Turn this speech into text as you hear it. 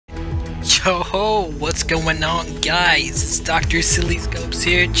Yo ho, what's going on guys? It's Dr. Silly Scopes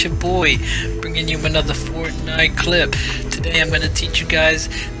here, it's your boy, bringing you another Fortnite clip. Today I'm going to teach you guys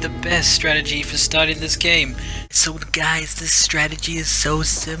the best strategy for starting this game. So guys, this strategy is so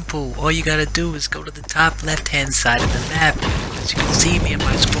simple. All you gotta do is go to the top left hand side of the map. As you can see, me and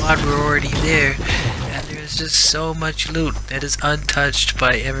my squad were already there, and there's just so much loot that is untouched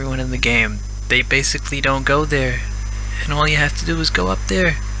by everyone in the game. They basically don't go there, and all you have to do is go up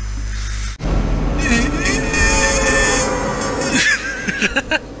there.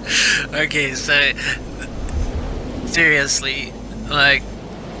 Okay, so seriously, like,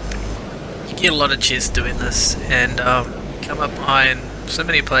 you get a lot of cheers doing this, and come up behind so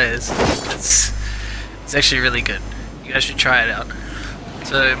many players. It's actually really good. You guys should try it out.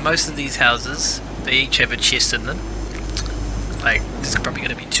 So most of these houses, they each have a chest in them. Like, there's probably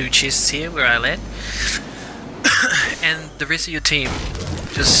going to be 2 chests here where I land. And the rest of your team,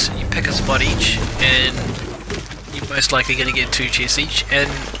 just you pick a spot each, and you're most likely going to get 2 chests each. And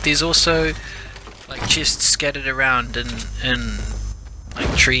there's also like chests scattered around in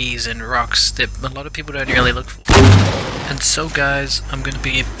like trees and rocks that a lot of people don't really look for. And so guys, I'm going to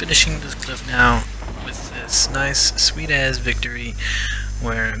be finishing this clip now with this nice sweet ass victory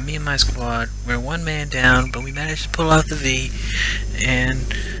where me and my squad, we're 1 man down, but we managed to pull out the V. And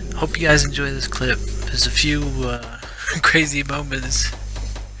hope you guys enjoy this clip. There's a few crazy moments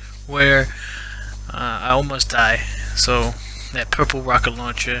where I almost die. So that purple rocket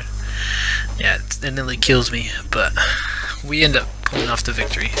launcher, yeah, it nearly kills me, but we end up pulling off the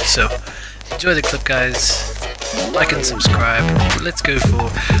victory. So enjoy the clip guys, like and subscribe. Let's go for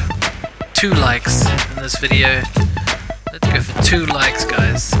 2 likes in this video. Let's go for 2 likes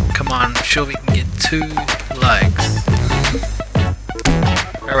guys, come on, I'm sure we can get 2 likes.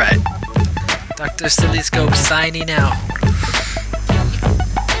 Alright, Dr. Silly Scope signing out.